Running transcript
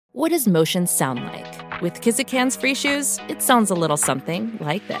What does motion sound like? With Kizikans free shoes, it sounds a little something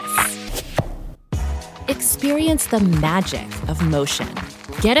like this. Experience the magic of motion.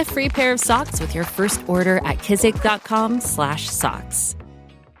 Get a free pair of socks with your first order at kizik.com/socks.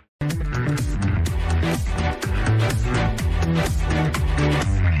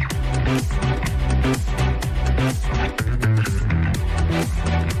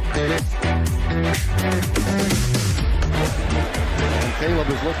 Caleb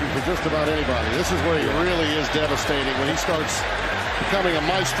is looking for just about anybody. This is where he really is devastating when he starts becoming a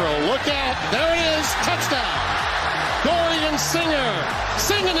maestro. Look out. There it is. Touchdown. Dorian Singer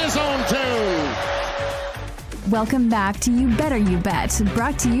singing his own tune. Welcome back to You Better You Bet,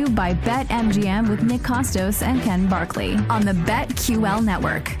 brought to you by BetMGM with Nick Costos and Ken Barkley on the BetQL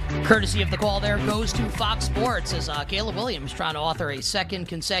network. Courtesy of the call there goes to Fox Sports as Caleb Williams trying to author a second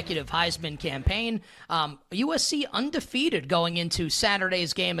consecutive Heisman campaign. USC undefeated going into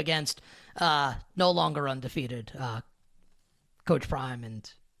Saturday's game against no longer undefeated Coach Prime and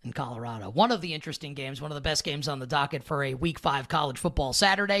Colorado. One of the interesting games, one of the best games on the docket for a Week 5 college football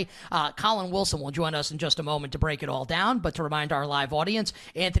Saturday. Collin Wilson will join us in just a moment to break it all down, but to remind our live audience,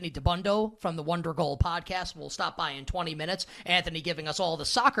 Anthony DeBundo from the Wonder Goal podcast will stop by in 20 minutes. Anthony giving us all the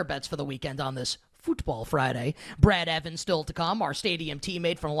soccer bets for the weekend on this Football Friday. Brad Evans still to come, our stadium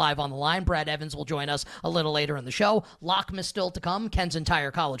teammate from Live on the Line. Brad Evans will join us a little later in the show. Lockmas still to come, Ken's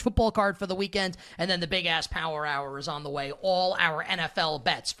entire college football card for the weekend, and then the big-ass power hour is on the way. All our NFL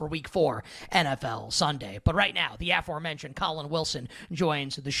bets for Week 4 NFL Sunday. But right now, the aforementioned Collin Wilson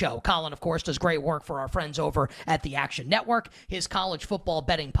joins the show. Collin, of course, does great work for our friends over at the Action Network. His college football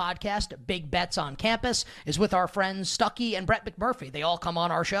betting podcast, Big Bets on Campus, is with our friends Stuckey and Brett McMurphy. They all come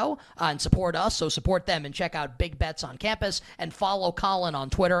on our show and support us, so support them and check out Big Bets on Campus and follow Collin on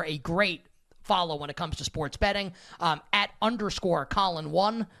Twitter. A great follow when it comes to sports betting at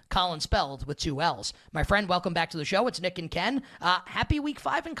 _Collin1, Collin spelled with 2 L's. My friend, welcome back to the show. It's Nick and Ken. Happy Week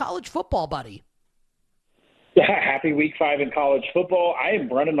 5 in college football, buddy. Yeah, happy Week 5 in college football. I am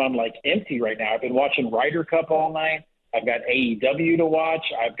running on like empty right now. I've been watching Ryder Cup all night. I've got AEW to watch.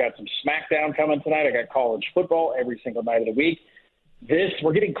 I've got some SmackDown coming tonight. I got college football every single night of the week.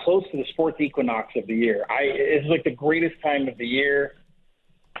 We're getting close to the sports equinox of the year. It's like the greatest time of the year.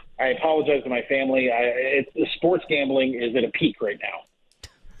 I apologize to my family. Sports gambling is at a peak right now.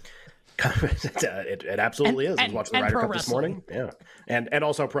 It absolutely is. I was watching the Ryder Cup this morning. Yeah. And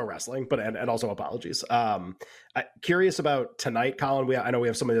also pro wrestling, but and also apologies. Curious about tonight, Collin. I know we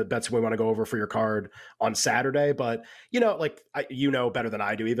have some of the bets we want to go over for your card on Saturday, but better than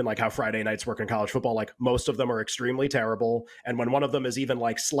I do, even like how Friday nights work in college football. Like most of them are extremely terrible, and when one of them is even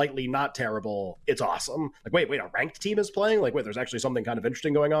like slightly not terrible, it's awesome. Like wait, a ranked team is playing. Like wait, there's actually something kind of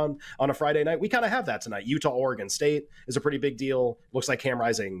interesting going on a Friday night. We kind of have that tonight. Utah, Oregon State is a pretty big deal. Looks like Cam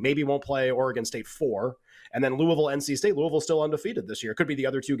Rising maybe won't play. Oregon State 4. And then Louisville, NC State. Louisville's still undefeated this year. Could be the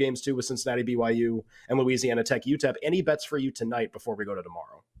other 2 games, too, with Cincinnati, BYU, and Louisiana Tech, UTEP. Any bets for you tonight before we go to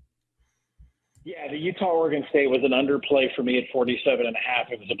tomorrow? Yeah, the Utah-Oregon State was an underplay for me at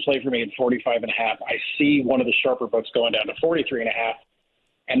 47.5. It was a play for me at 45.5. I see one of the sharper books going down to 43.5.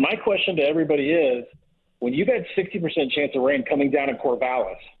 And my question to everybody is, when you've got 60% chance of rain coming down in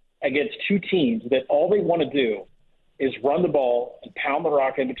Corvallis against 2 teams that all they want to do is run the ball and pound the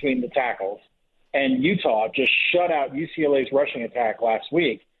rock in between the tackles, and Utah just shut out UCLA's rushing attack last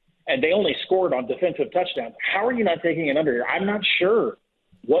week, and they only scored on defensive touchdowns. How are you not taking an under here? I'm not sure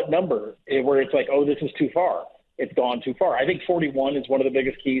what number where it's like, oh, this is too far. It's gone too far. I think 41 is one of the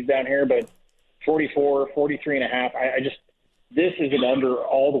biggest keys down here, but 44, 43.5, this is an under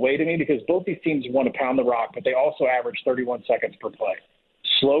all the way to me because both these teams want to pound the rock, but they also average 31 seconds per play.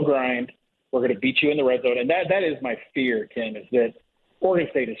 Slow grind. We're going to beat you in the red zone. And that is my fear, Ken, is that Oregon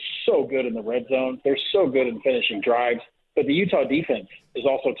State is so good in the red zone. They're so good in finishing drives. But the Utah defense is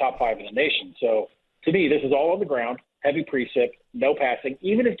also top 5 in the nation. So, to me, this is all on the ground, heavy precip, no passing.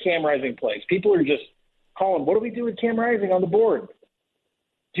 Even if Cam Rising plays, people are just calling, what do we do with Cam Rising on the board?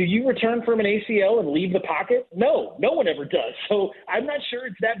 Do you return from an ACL and leave the pocket? No one ever does. So I'm not sure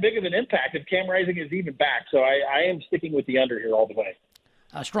it's that big of an impact if Cam Rising is even back. So I am sticking with the under here all the way.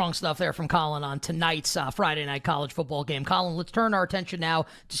 Strong stuff there from Collin on tonight's Friday night college football game. Collin, let's turn our attention now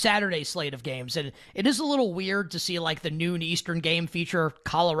to Saturday's slate of games. And it is a little weird to see like the noon Eastern game feature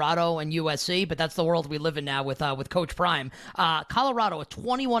Colorado and USC, but that's the world we live in now with Coach Prime. Colorado, a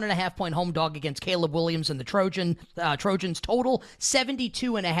 21.5-point home dog against Caleb Williams and the Trojans, total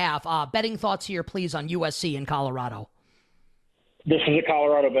 72.5. Betting thoughts here, please, on USC and Colorado. This is a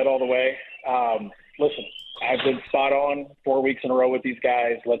Colorado bet all the way. Listen, I've been spot on 4 weeks in a row with these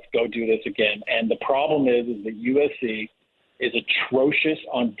guys. Let's go do this again. And the problem is that USC is atrocious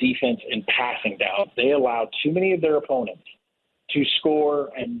on defense in passing down. They allow too many of their opponents to score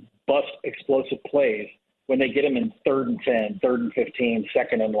and bust explosive plays when they get them in 3rd and 10, 3rd and 15,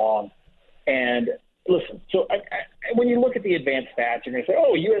 2nd and long. And listen, so when you look at the advanced stats, you're going to say,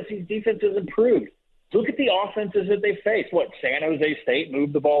 oh, USC's defense has improved. Look at the offenses that they faced. San Jose State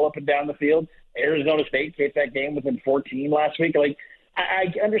moved the ball up and down the field. Arizona State kept that game within 14 last week.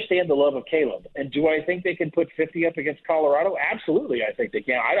 I understand the love of Caleb. And do I think they can put 50 up against Colorado? Absolutely, I think they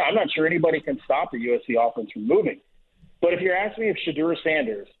can. I'm not sure anybody can stop the USC offense from moving. But if you're asking me if Shedeur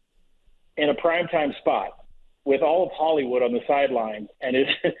Sanders in a primetime spot with all of Hollywood on the sidelines and is,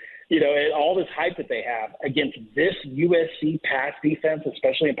 and all this hype that they have against this USC pass defense,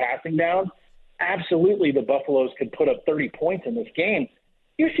 especially in passing down, absolutely the Buffaloes could put up 30 points in this game.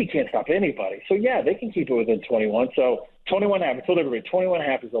 USC can't stop anybody. So, yeah, they can keep it within 21. So, 21.5. I told everybody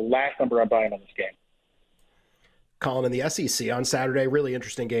 21.5 is the last number I'm buying on this game. Collin, in the SEC on Saturday, really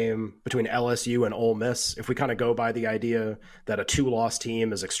interesting game between LSU and Ole Miss. If we kind of go by the idea that a 2-loss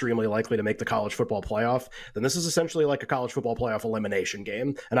team is extremely likely to make the college football playoff, then this is essentially like a college football playoff elimination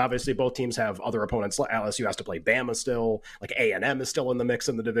game. And obviously both teams have other opponents. LSU has to play Bama still, like A&M is still in the mix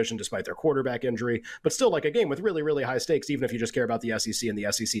in the division despite their quarterback injury, but still like a game with really, really high stakes, even if you just care about the SEC and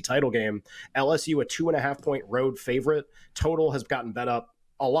the SEC title game. LSU, a 2.5-point road favorite. Total has gotten bet up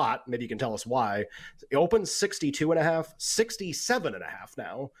a lot. Maybe you can tell us why. It opens 62.5, 67.5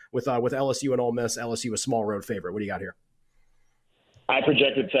 now with LSU and Ole Miss. LSU a small road favorite. What do you got here? I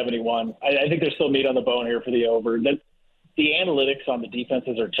projected 71. I think there's still meat on the bone here for the over. The analytics on the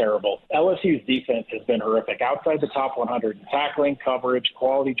defenses are terrible. LSU's defense has been horrific. Outside the top 100 in tackling, coverage,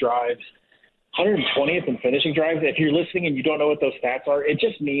 quality drives, 120th in finishing drives. If you're listening and you don't know what those stats are, it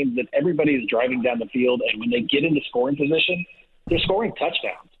just means that everybody is driving down the field, and when they get into scoring position, they're scoring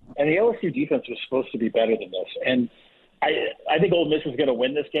touchdowns. And the LSU defense was supposed to be better than this. And I think Ole Miss is going to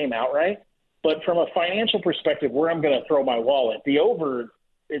win this game outright. But from a financial perspective, where I'm going to throw my wallet, the over,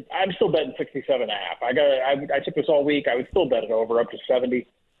 I'm still betting 67.5. I took this all week. I would still bet it over up to 70.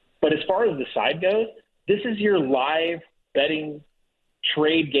 But as far as the side goes, this is your live betting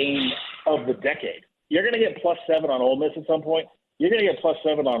trade game of the decade. You're going to get +7 on Ole Miss at some point. You're going to get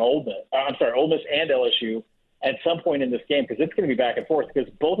 +7 on Ole Miss and LSU at some point in this game, because it's going to be back and forth, because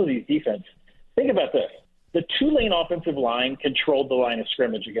both of these defense, think about this. The Tulane offensive line controlled the line of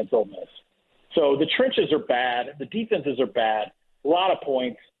scrimmage against Ole Miss. So the trenches are bad. The defenses are bad. A lot of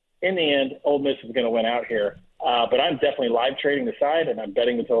points. In the end, Ole Miss is going to win out here. But I'm definitely live trading the side, and I'm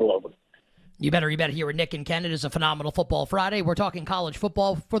betting the total over. You better here with Nick and Ken. It is a phenomenal football Friday. We're talking college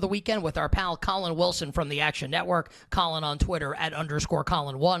football for the weekend with our pal Collin Wilson from the Action Network. Collin on Twitter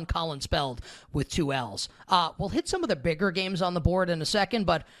 @_Collin1. Collin spelled with 2 L's. We'll hit some of the bigger games on the board in a second,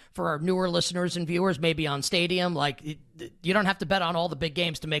 but for our newer listeners and viewers, maybe on Stadium, you don't have to bet on all the big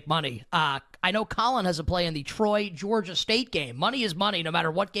games to make money. I know Collin has a play in the Troy-Georgia State game. Money is money no matter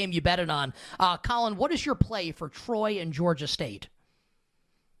what game you bet it on. Collin, what is your play for Troy and Georgia State?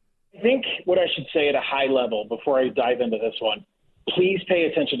 I think what I should say at a high level before I dive into this one, please pay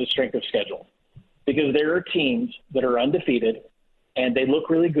attention to strength of schedule, because there are teams that are undefeated and they look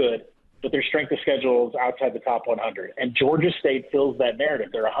really good, but their strength of schedule is outside the top 100. And Georgia State fills that narrative.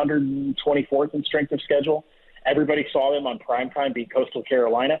 They're 124th in strength of schedule. Everybody saw them on primetime beat Coastal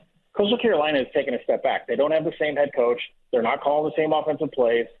Carolina. Coastal Carolina has taken a step back. They don't have the same head coach. They're not calling the same offensive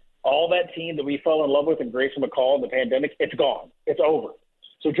plays. All that team that we fell in love with in Grayson McCall in the pandemic, it's gone. It's over.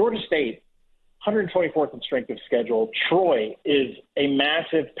 So Georgia State, 124th in strength of schedule. Troy is a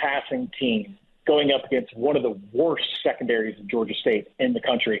massive passing team going up against one of the worst secondaries of Georgia State in the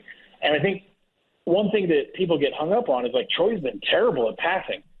country. And I think one thing that people get hung up on is Troy's been terrible at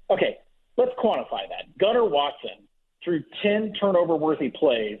passing. Okay, let's quantify that. Gunnar Watson threw 10 turnover-worthy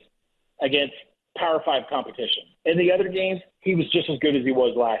plays against Power 5 competition. In the other games, he was just as good as he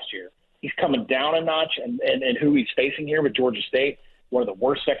was last year. He's coming down a notch, and who he's facing here with Georgia State, one of the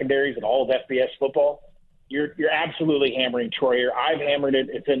worst secondaries in all of FBS football. You're absolutely hammering Troy here. I've hammered it.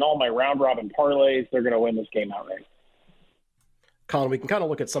 It's in all my round-robin parlays. They're going to win this game outright. Collin, we can kind of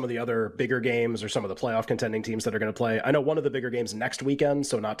look at some of the other bigger games or some of the playoff contending teams that are going to play. I know one of the bigger games next weekend,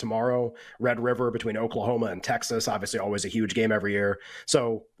 so not tomorrow, Red River between Oklahoma and Texas, obviously always a huge game every year.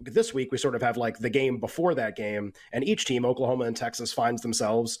 So this week we sort of have the game before that game, and each team, Oklahoma and Texas, finds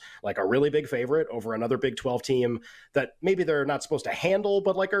themselves a really big favorite over another Big 12 team that maybe they're not supposed to handle,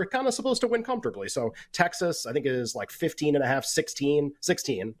 but are kind of supposed to win comfortably. So Texas, I think, is 15.5,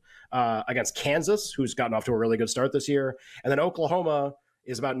 16 against Kansas, who's gotten off to a really good start this year. And then Oklahoma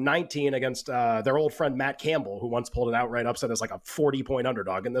is about 19 against their old friend Matt Campbell, who once pulled an outright upset as a 40-point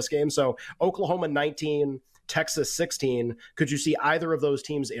underdog in this game. So Oklahoma 19, Texas 16. Could you see either of those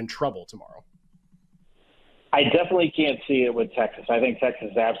teams in trouble tomorrow? I definitely can't see it with Texas. I think Texas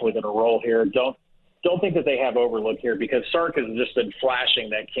is absolutely going to roll here. Don't think that they have overlook here, because Sark has just been flashing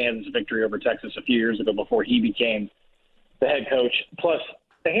that Kansas victory over Texas a few years ago before he became the head coach. Plus,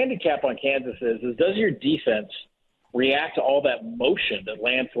 the handicap on Kansas is does your defense react to all that motion that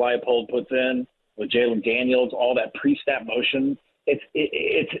Lance Leipold puts in with Jalen Daniels, all that pre-snap motion?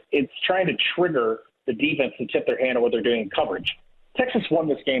 It's trying to trigger the defense to tip their hand on what they're doing in coverage. Texas won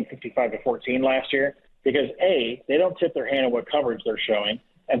this game 55-14 last year because, A, they don't tip their hand on what coverage they're showing,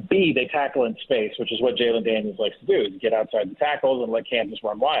 and B, they tackle in space, which is what Jalen Daniels likes to do, is get outside the tackles and let Kansas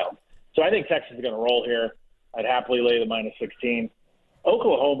run wild. So I think Texas is going to roll here. I'd happily lay the minus 16.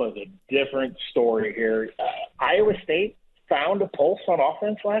 Oklahoma is a different story here. Iowa State found a pulse on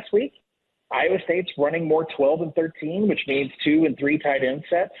offense last week. Iowa State's running more 12 and 13, which means 2 and 3 tight end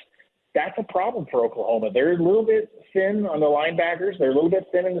sets. That's a problem for Oklahoma. They're a little bit thin on the linebackers. They're a little bit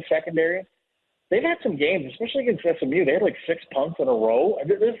thin in the secondary. They've had some games, especially against SMU. They had like 6 punts in a row.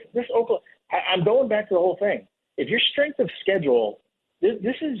 This Oklahoma, I'm going back to the whole thing. If your strength of schedule,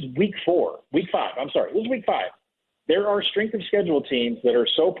 this is week 5. This is week 5. There are strength of schedule teams that are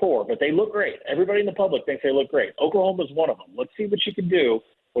so poor, but they look great. Everybody in the public thinks they look great. Oklahoma's one of them. Let's see what you can do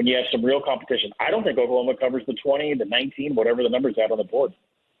when you have some real competition. I don't think Oklahoma covers the 20, the 19, whatever the number's out on the board.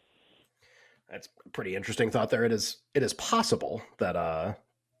 That's a pretty interesting thought there. It is possible that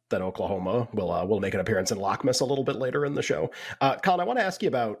Oklahoma will make an appearance in Lockmas a little bit later in the show. Collin, I want to ask you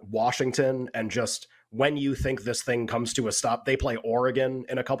about Washington and just when you think this thing comes to a stop. They play Oregon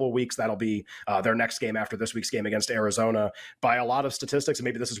in a couple of weeks. That'll be their next game after this week's game against Arizona. By a lot of statistics, and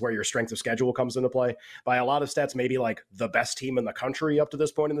maybe this is where your strength of schedule comes into play, by a lot of stats, maybe like the best team in the country up to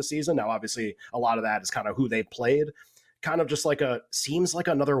this point in the season. Now, obviously, a lot of that is kind of who they've played. Kind of just seems like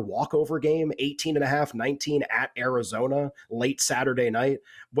another walkover game, 18.5, 19 at Arizona late Saturday night.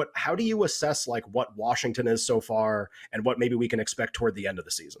 How do you assess what Washington is so far and what maybe we can expect toward the end of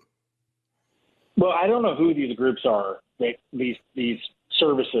the season? Well, I don't know who these groups are, these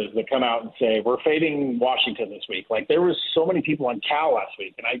services that come out and say, we're fading Washington this week. There was so many people on Cal last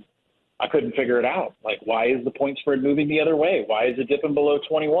week, and I couldn't figure it out. Why is the point spread moving the other way? Why is it dipping below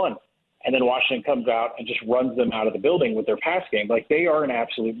 21? And then Washington comes out and just runs them out of the building with their pass game. They are an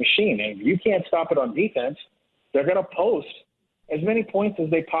absolute machine. And if you can't stop it on defense, they're going to post as many points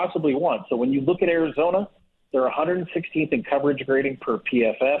as they possibly want. So when you look at Arizona, they're 116th in coverage grading per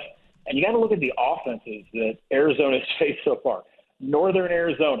PFF. And you got to look at the offenses that Arizona's faced so far. Northern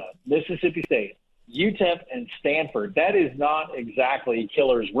Arizona, Mississippi State, UTEP, and Stanford. That is not exactly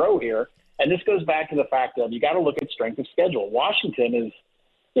killer's row here. And this goes back to the fact of you got to look at strength of schedule. Washington is,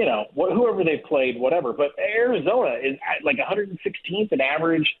 whoever they've played, whatever. But Arizona is 116th in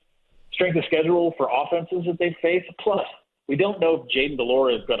average strength of schedule for offenses that they face. Plus, we don't know if Jaden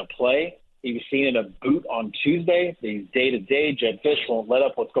Delora is going to play. He was seen in a boot on Tuesday. He's day-to-day. Jed Fish won't let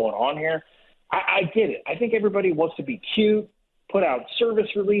up what's going on here. I get it. I think everybody wants to be cute, put out service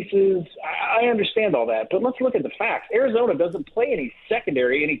releases. I understand all that. But let's look at the facts. Arizona doesn't play any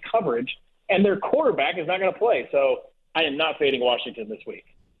secondary, any coverage, and their quarterback is not going to play. So I am not fading Washington this week.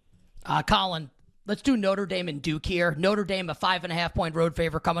 Collin, let's do Notre Dame and Duke here. Notre Dame, a 5.5-point road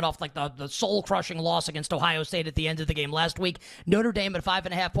favorite coming off the soul-crushing loss against Ohio State at the end of the game last week. Notre Dame at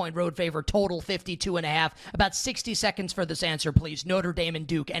 5.5-point road favorite, total 52.5. About 60 seconds for this answer, please. Notre Dame and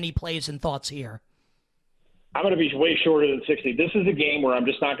Duke, any plays and thoughts here? I'm going to be way shorter than 60. This is a game where I'm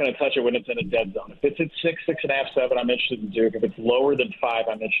just not going to touch it when it's in a dead zone. If it's at 6, 6.5, 7, I'm interested in Duke. If it's lower than 5,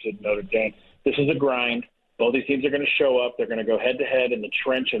 I'm interested in Notre Dame. This is a grind. Both these teams are going to show up. They're going to go head-to-head in the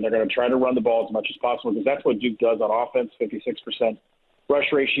trench, and they're going to try to run the ball as much as possible because that's what Duke does on offense, 56% rush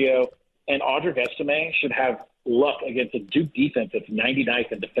ratio. And Audric Estime should have luck against a Duke defense that's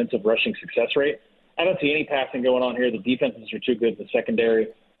 99th in defensive rushing success rate. I don't see any passing going on here. The defenses are too good in the secondary.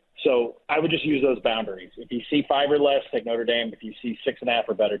 So I would just use those boundaries. If you see 5 or less, take Notre Dame. If you see 6.5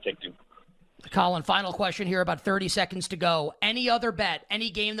 or better, take Duke. Collin, final question here, about 30 seconds to go. Any other bet, any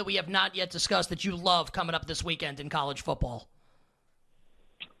game that we have not yet discussed that you love coming up this weekend in college football?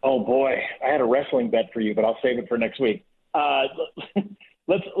 Oh, boy. I had a wrestling bet for you, but I'll save it for next week.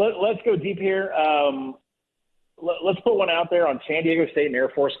 Let's go deep here. Let's put one out there on San Diego State and Air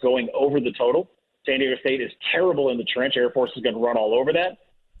Force going over the total. San Diego State is terrible in the trench. Air Force is going to run all over that.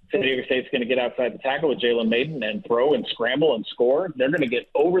 San Diego State's going to get outside the tackle with Jalen Maiden and throw and scramble and score. They're going to get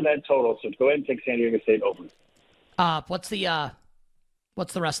over that total, so go ahead and take San Diego State over. What's the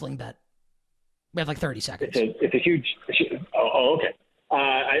wrestling bet? We have 30 seconds. It's a huge. Okay.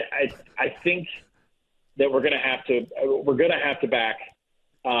 I think that we're going to have to back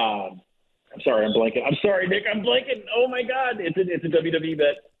I'm sorry, I'm blanking. I'm sorry, Nick, I'm blanking. Oh, my God. It's a WWE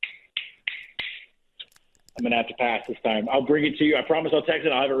bet. I'm going to have to pass this time. I'll bring it to you. I promise I'll text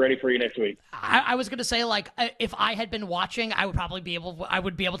it. I'll have it ready for you next week. I was going to say, like, if I had been watching, I would probably be able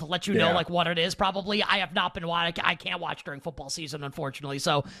to let you know, like, what it is, probably. I have not been watching. I can't watch during football season, unfortunately.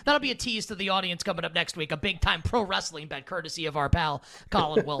 So that'll be a tease to the audience coming up next week. A big-time pro wrestling bet, courtesy of our pal,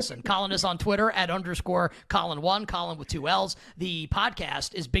 Collin Wilson. Collin is on Twitter at _Collin1, Collin with 2 L's. The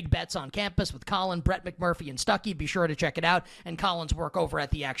podcast is Big Bets on Campus with Collin, Brett McMurphy, and Stuckey. Be sure to check it out. And Collin's work over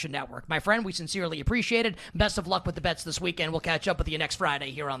at the Action Network. My friend, we sincerely appreciate it. Best of luck with the bets this weekend. We'll catch up with you next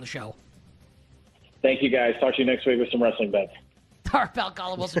Friday here on the show. Thank you, guys. Talk to you next week with some wrestling bets. Our pal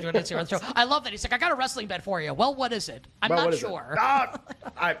Collin Wilson joining us here on the show. I love that. He's like, I got a wrestling bet for you. Well, what is it? I'm not sure.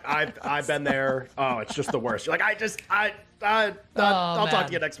 I've been there. Oh, it's just the worst. You're like, I'll talk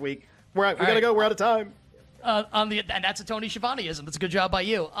to you next week. We gotta go. We're out of time. And that's a Tony Schiavoneism. That's a good job by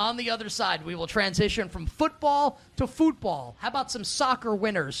you. On the other side, we will transition from football to football. How about some soccer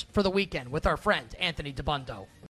winners for the weekend with our friend Anthony DeBundo?